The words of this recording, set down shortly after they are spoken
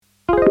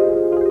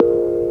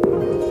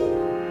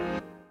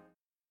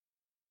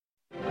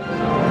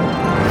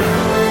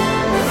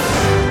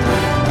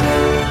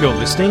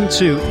listening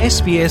to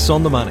SBS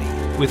On The Money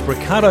with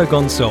Ricardo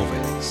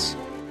Gonçalves.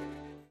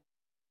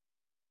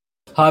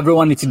 Hi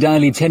everyone, it's a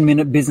daily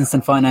 10-minute business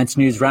and finance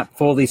news wrap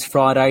for this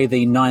Friday,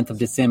 the 9th of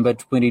December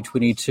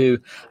 2022.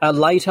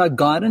 Later,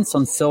 guidance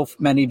on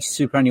self-managed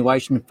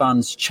superannuation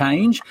funds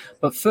change.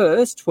 But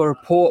first, a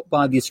report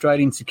by the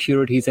Australian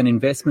Securities and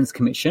Investments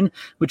Commission,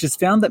 which has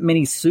found that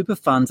many super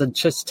funds are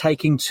just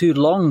taking too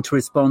long to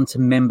respond to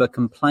member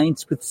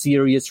complaints with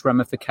serious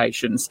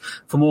ramifications.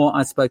 For more,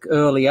 I spoke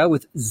earlier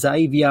with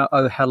Xavier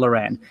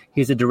O'Halloran.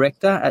 He's a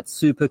director at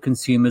Super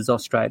Consumers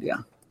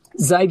Australia.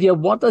 Xavier,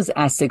 what does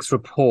ASIC's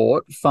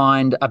report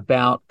find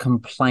about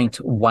complaint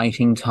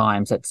waiting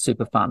times at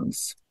super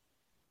funds?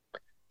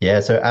 Yeah,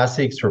 so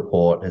ASIC's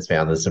report has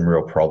found there's some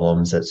real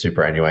problems at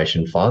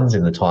superannuation funds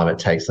in the time it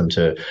takes them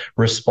to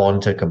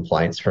respond to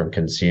complaints from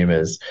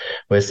consumers.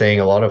 We're seeing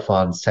a lot of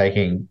funds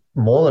taking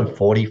more than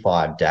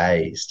 45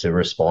 days to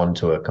respond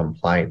to a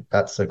complaint.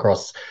 That's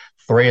across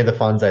 3 of the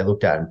funds they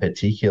looked at in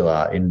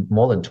particular. In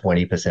more than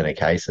 20% of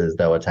cases,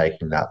 they were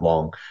taking that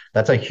long.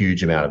 That's a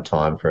huge amount of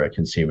time for a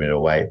consumer to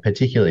wait,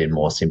 particularly in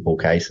more simple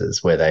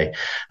cases where they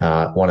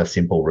want a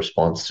simple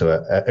response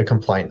to a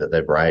complaint that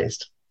they've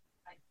raised.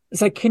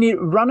 So can you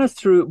run us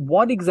through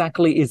what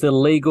exactly is the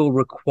legal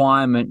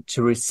requirement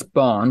to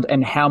respond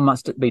and how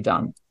must it be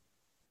done?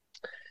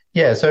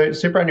 Yeah, so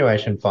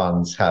superannuation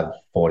funds have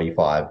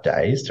 45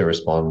 days to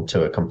respond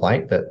to a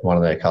complaint that one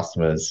of their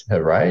customers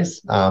have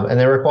raised, and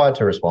they're required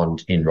to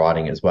respond in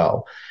writing as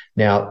well.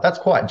 Now, that's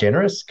quite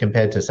generous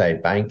compared to, say,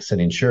 banks and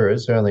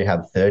insurers who only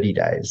have 30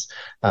 days.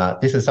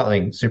 This is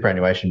something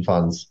superannuation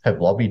funds have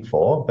lobbied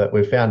for, but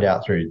we've found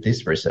out through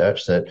this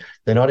research that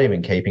they're not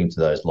even keeping to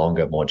those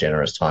longer, more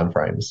generous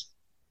timeframes.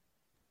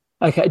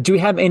 Okay, do we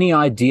have any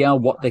idea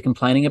what they're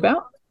complaining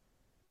about?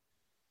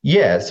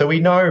 Yeah, so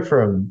we know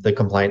from the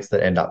complaints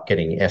that end up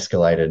getting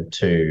escalated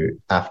to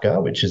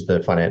AFCA, which is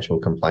the Financial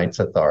Complaints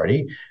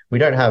Authority. We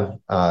don't have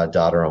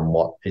data on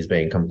what is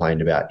being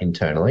complained about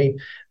internally,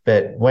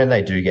 but when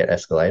they do get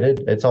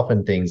escalated, it's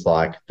often things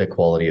like the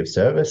quality of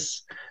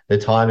service, the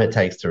time it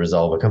takes to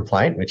resolve a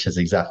complaint, which is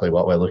exactly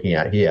what we're looking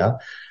at here,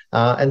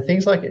 and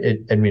things like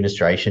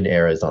administration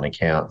errors on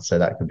accounts. So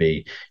that could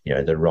be,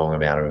 the wrong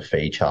amount of a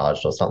fee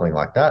charged or something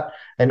like that.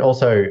 And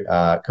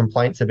also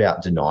complaints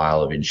about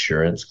denial of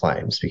insurance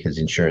claims, because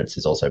insurance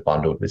is also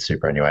bundled with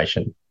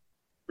superannuation.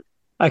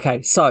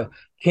 Okay, so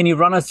can you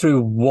run us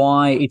through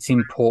why it's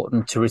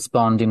important to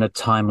respond in a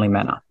timely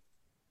manner?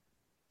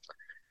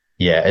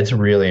 Yeah, it's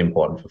really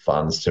important for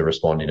funds to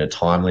respond in a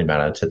timely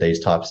manner to these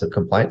types of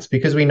complaints,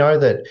 because we know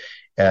that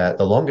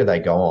the longer they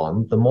go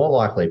on, the more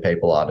likely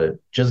people are to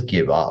just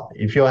give up.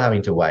 If you're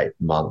having to wait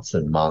months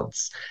and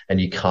months and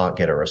you can't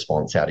get a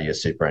response out of your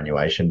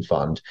superannuation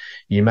fund,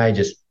 you may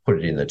just put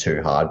it in the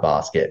too hard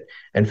basket.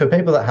 And for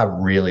people that have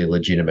really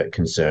legitimate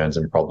concerns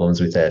and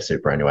problems with their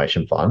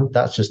superannuation fund,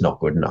 that's just not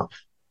good enough.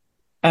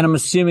 And I'm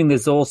assuming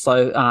there's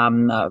also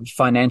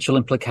financial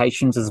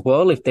implications as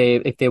well if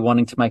they're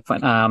wanting to make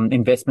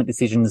investment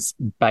decisions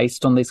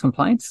based on these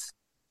complaints.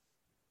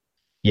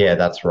 Yeah,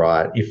 that's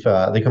right. If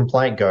the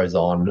complaint goes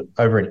on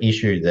over an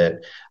issue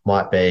that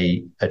might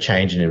be a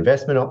change in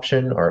investment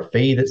option or a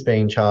fee that's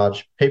being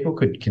charged, people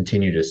could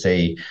continue to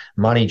see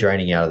money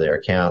draining out of their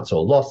accounts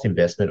or lost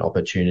investment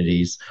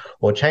opportunities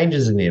or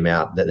changes in the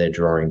amount that they're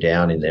drawing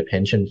down in their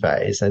pension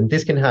phase. And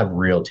this can have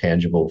real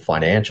tangible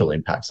financial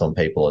impacts on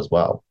people as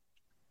well.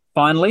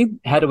 Finally,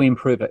 how do we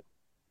improve it?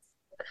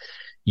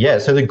 Yeah,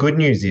 so the good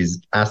news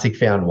is ASIC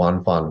found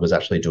one fund was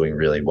actually doing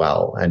really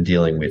well and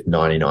dealing with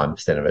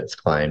 99% of its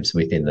claims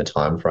within the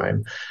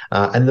timeframe.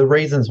 And the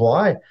reasons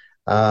why,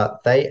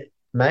 they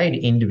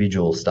made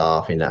individual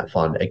staff in that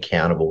fund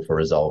accountable for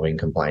resolving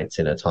complaints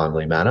in a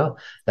timely manner.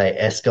 They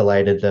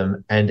escalated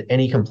them, and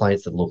any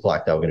complaints that looked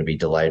like they were going to be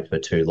delayed for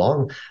too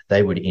long,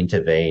 they would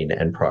intervene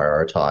and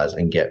prioritise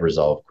and get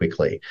resolved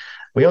quickly.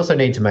 We also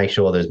need to make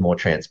sure there's more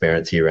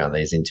transparency around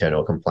these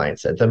internal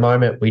complaints. At the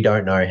moment, we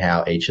don't know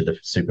how each of the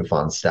super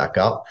funds stack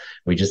up.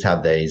 We just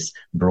have these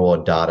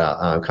broad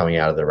data coming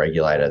out of the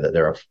regulator that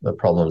there are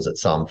problems at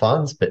some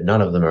funds, but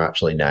none of them are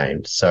actually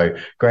named. So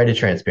greater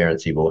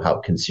transparency will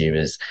help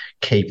consumers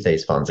keep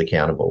these funds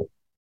accountable.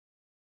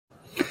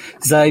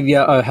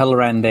 Xavier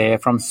O'Halloran there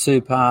from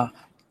Super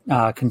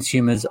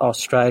Consumers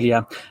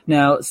Australia.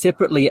 Now,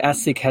 separately,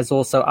 ASIC has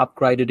also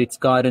upgraded its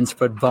guidance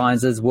for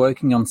advisors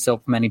working on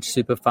self-managed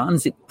super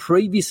funds. It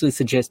previously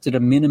suggested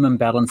a minimum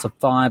balance of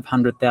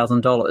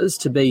 $500,000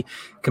 to be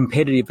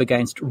competitive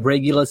against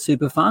regular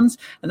super funds,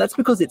 and that's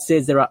because it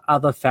says there are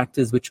other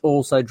factors which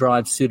also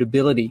drive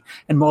suitability.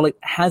 And while it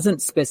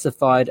hasn't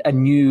specified a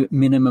new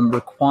minimum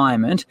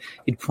requirement,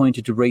 it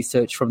pointed to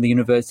research from the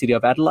University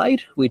of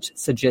Adelaide, which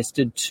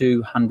suggested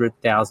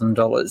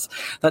 $200,000.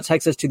 That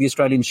takes us to the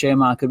Australian share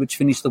market, which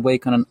finished the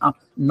week on an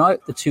up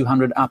note, the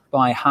 200 up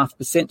by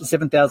 0.5% to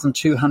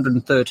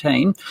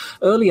 7,213.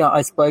 Earlier,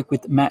 I spoke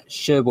with Matt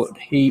Sherwood.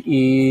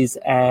 He is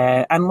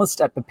an analyst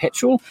at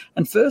Perpetual,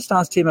 and first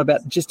asked him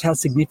about just how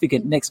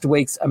significant next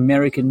week's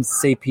American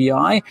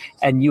CPI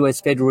and US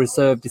Federal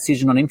Reserve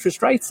decision on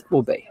interest rates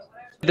will be.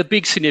 The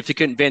big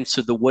significant events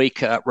of the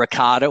week,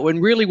 Ricardo,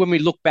 and really when we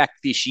look back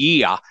this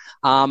year,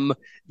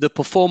 the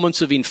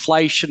performance of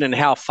inflation and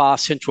how far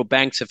central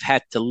banks have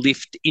had to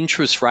lift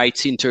interest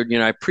rates into,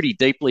 pretty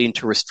deeply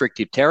into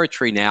restrictive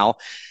territory now,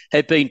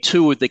 have been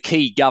two of the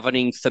key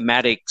governing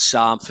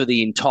thematics for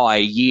the entire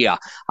year.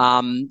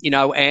 And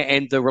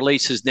the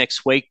releases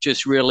next week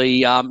just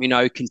really,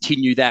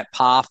 continue that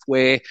path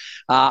where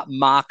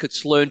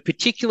markets learn,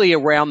 particularly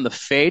around the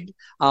Fed,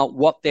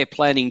 what they're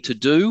planning to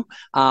do.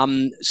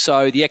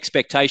 So the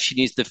expectation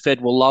is the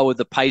Fed will lower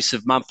the pace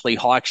of monthly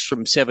hikes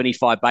from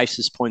 75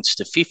 basis points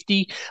to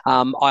 50.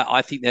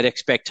 I think that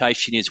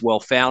expectation is well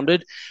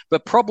founded,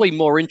 but probably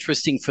more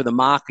interesting for the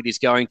market is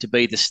going to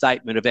be the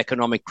statement of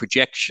economic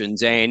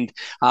projections and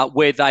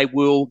where they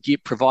will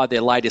provide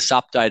their latest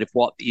update of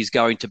what is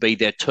going to be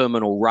their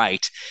terminal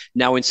rate.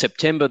 Now, in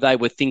September, they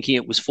were thinking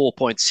it was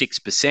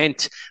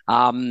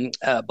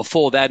 4.6%.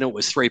 Before that, it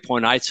was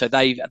 3.8%. So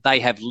they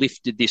have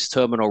lifted this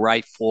terminal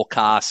rate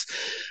forecast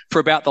for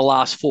about the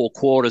last 4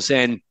 quarters,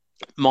 and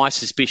my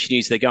suspicion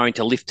is they're going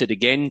to lift it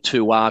again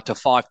to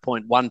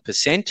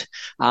 5.1%,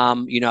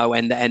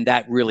 and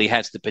that really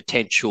has the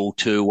potential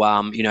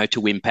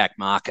to impact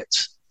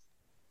markets.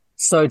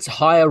 So it's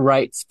higher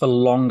rates for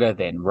longer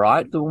then,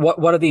 right?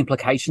 What are the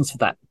implications for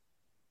that?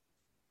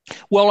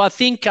 Well, I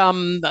think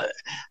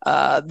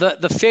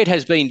the Fed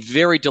has been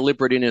very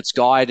deliberate in its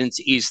guidance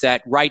is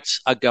that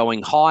rates are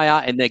going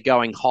higher and they're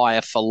going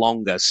higher for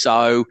longer.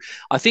 So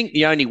I think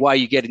the only way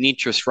you get an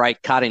interest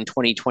rate cut in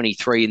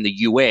 2023 in the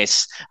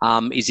US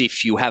is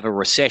if you have a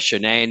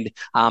recession, and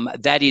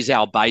that is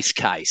our base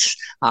case.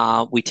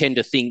 We tend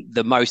to think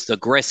the most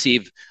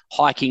aggressive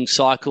hiking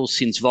cycle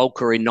since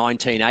Volcker in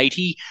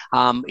 1980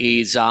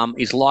 is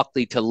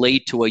likely to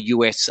lead to a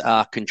US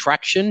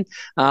contraction,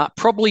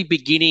 probably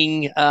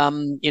beginning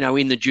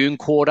in the June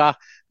quarter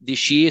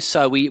this year.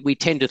 So we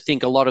tend to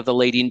think a lot of the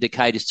lead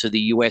indicators to the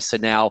US are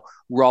now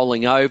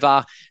rolling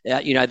over.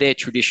 They're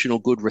traditional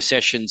good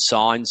recession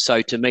signs.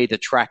 So to me, the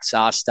tracks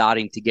are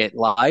starting to get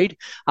laid.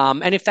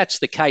 And if that's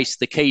the case,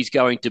 the key is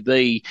going to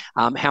be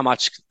how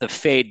much the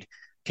Fed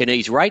can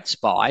ease rates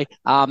by.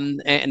 And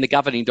the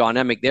governing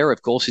dynamic there,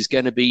 of course, is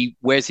going to be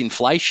where's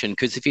inflation?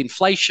 Because if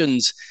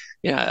inflation's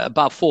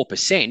above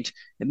 4%,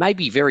 it may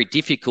be very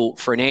difficult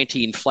for an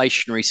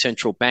anti-inflationary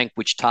central bank,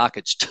 which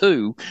targets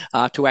 2,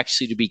 to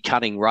actually to be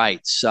cutting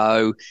rates.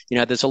 So,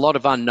 there's a lot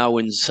of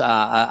unknowns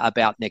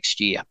about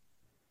next year.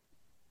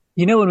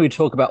 When we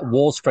talk about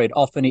Wall Street,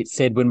 often it's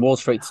said when Wall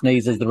Street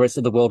sneezes, the rest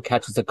of the world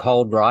catches a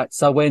cold, right?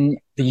 So when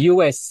the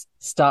US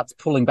starts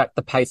pulling back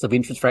the pace of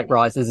interest rate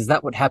rises, is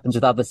that what happens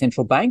with other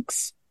central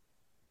banks?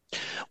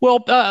 Well,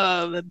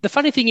 the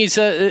funny thing is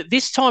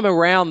this time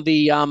around,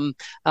 the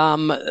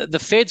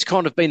Fed's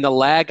kind of been the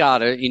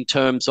laggard in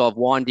terms of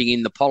winding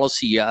in the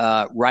policy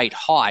rate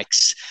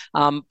hikes.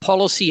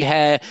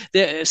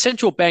 The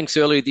central banks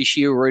earlier this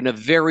year were in a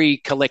very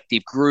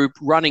collective group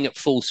running at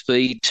full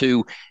speed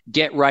to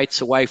get rates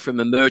away from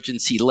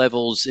emergency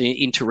levels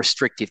into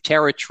restrictive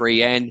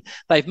territory, and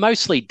they've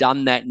mostly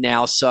done that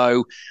now.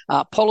 So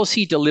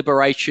policy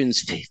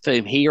deliberations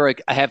from here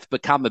have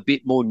become a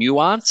bit more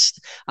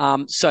nuanced.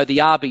 So the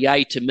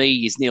RBA, to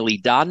me, is nearly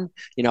done.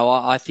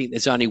 I think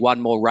there's only one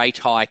more rate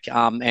hike,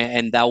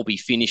 and they'll be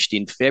finished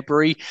in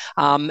February.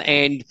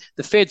 And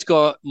the Fed's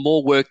got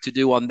more work to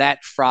do on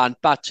that front.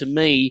 But to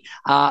me,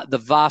 the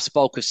vast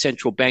bulk of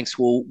central banks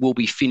will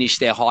be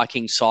finished their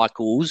hiking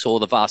cycles, or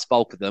the vast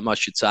bulk of them, I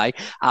should say,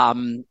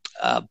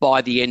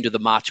 by the end of the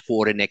March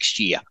quarter next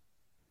year.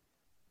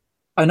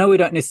 I know we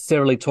don't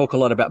necessarily talk a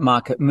lot about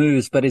market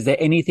moves, but is there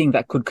anything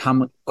that could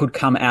come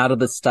out of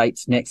the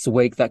States next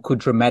week that could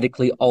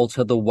dramatically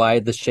alter the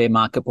way the share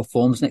market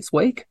performs next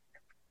week?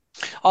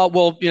 Oh,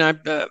 well,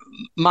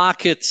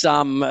 markets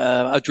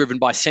are driven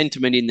by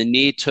sentiment in the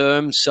near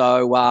term.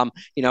 So,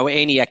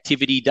 any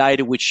activity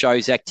data which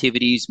shows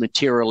activity is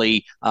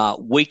materially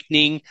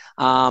weakening,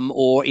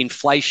 or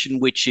inflation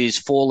which is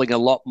falling a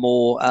lot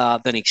more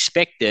than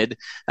expected,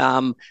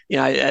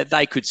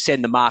 they could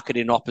send the market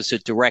in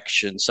opposite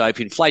directions. So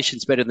if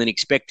inflation's better than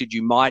expected,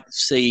 you might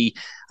see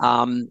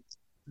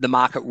the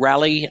market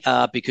rally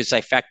because they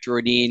factor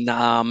it in,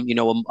 a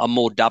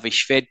more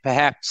dovish Fed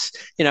perhaps.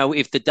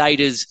 If the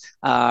data's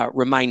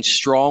remain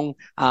strong,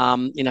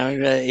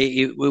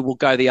 it will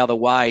go the other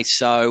way.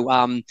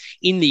 So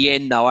in the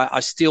end, though, I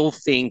still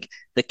think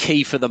the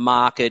key for the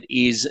market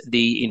is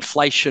the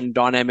inflation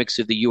dynamics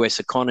of the US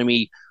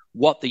economy,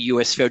 what the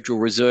US Federal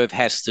Reserve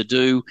has to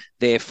do,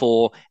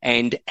 therefore,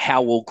 and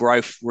how will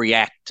growth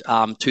react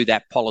to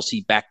that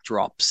policy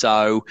backdrop.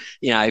 So,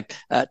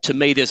 to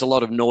me, there's a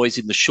lot of noise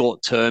in the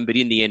short term, but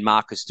in the end,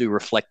 markets do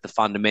reflect the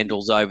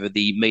fundamentals over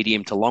the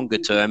medium to longer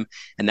term,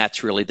 and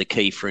that's really the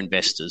key for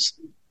investors.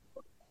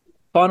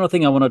 Final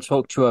thing I want to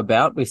talk to you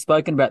about, we've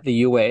spoken about the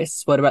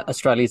US. What about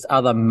Australia's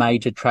other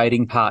major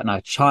trading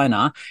partner,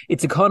 China?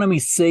 Its economy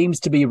seems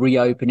to be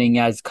reopening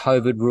as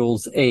COVID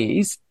rules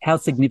ease. How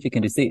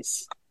significant is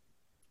this?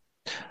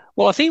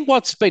 Well, I think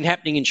what's been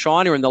happening in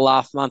China in the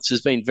last months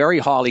has been very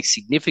highly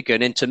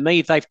significant. And to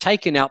me, they've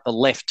taken out the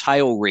left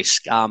tail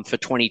risk for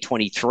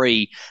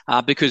 2023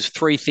 because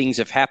three things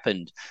have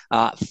happened.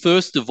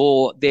 First of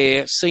all,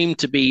 there seemed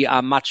to be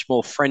a much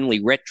more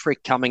friendly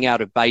rhetoric coming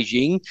out of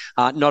Beijing,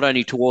 not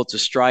only towards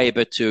Australia,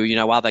 but to,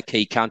 other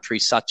key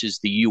countries such as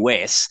the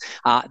US.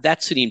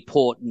 That's an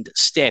important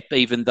step,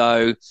 even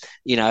though,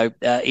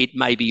 it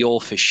may be all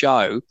for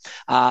show.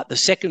 The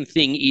second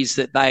thing is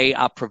that they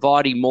are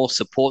providing more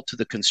support to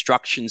the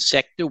construction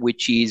sector,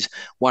 which is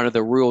one of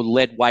the real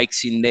lead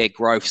weights in their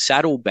growth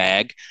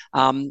saddlebag.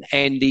 And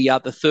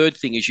the third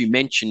thing, as you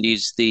mentioned,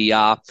 is they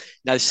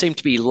seem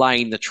to be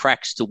laying the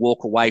tracks to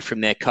walk away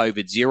from their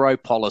COVID zero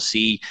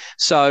policy.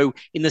 So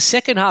in the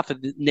second half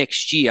of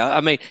next year,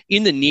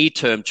 in the near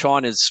term,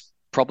 China's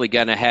probably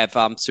going to have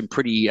some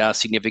pretty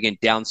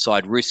significant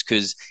downside risk,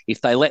 because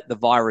if they let the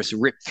virus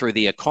rip through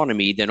the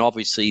economy, then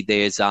obviously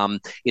there's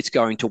it's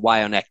going to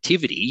weigh on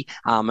activity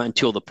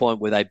until the point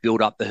where they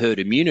build up the herd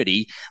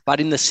immunity. But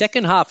in the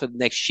second half of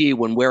next year,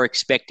 when we're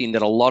expecting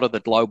that a lot of the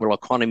global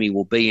economy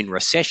will be in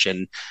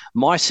recession,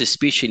 my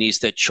suspicion is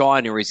that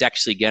China is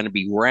actually going to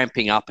be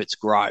ramping up its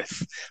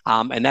growth.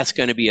 And that's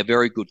going to be a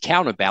very good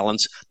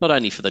counterbalance, not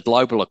only for the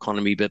global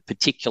economy, but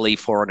particularly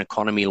for an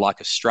economy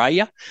like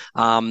Australia.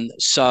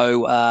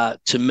 So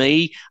to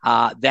me,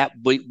 that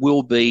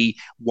will be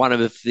one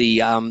of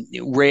the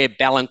rare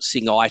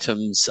balancing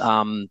items,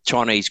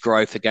 Chinese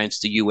growth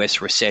against the US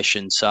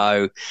recession.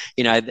 So,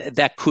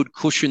 that could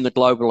cushion the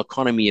global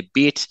economy a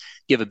bit,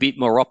 give a bit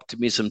more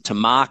optimism to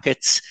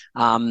markets.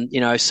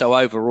 So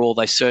overall,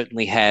 they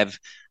certainly have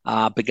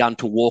begun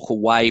to walk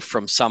away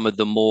from some of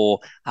the more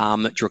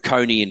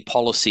draconian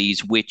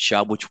policies which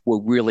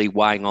were really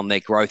weighing on their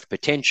growth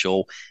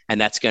potential. And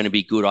that's going to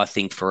be good, I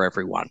think, for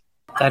everyone.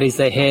 That is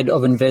the head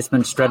of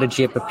investment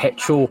strategy at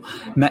Perpetual,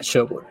 Matt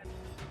Sherwood.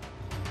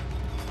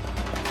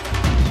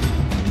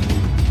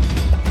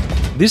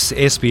 This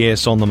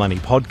SBS On The Money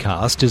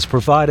podcast is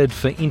provided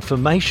for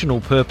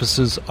informational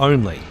purposes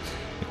only.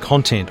 The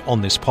content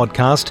on this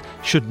podcast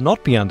should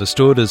not be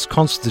understood as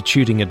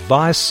constituting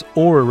advice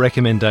or a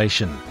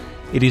recommendation.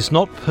 It is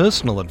not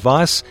personal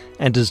advice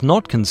and does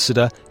not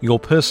consider your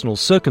personal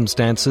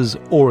circumstances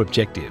or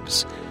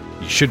objectives.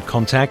 You should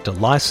contact a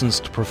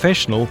licensed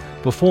professional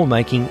before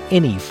making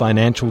any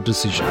financial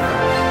decision.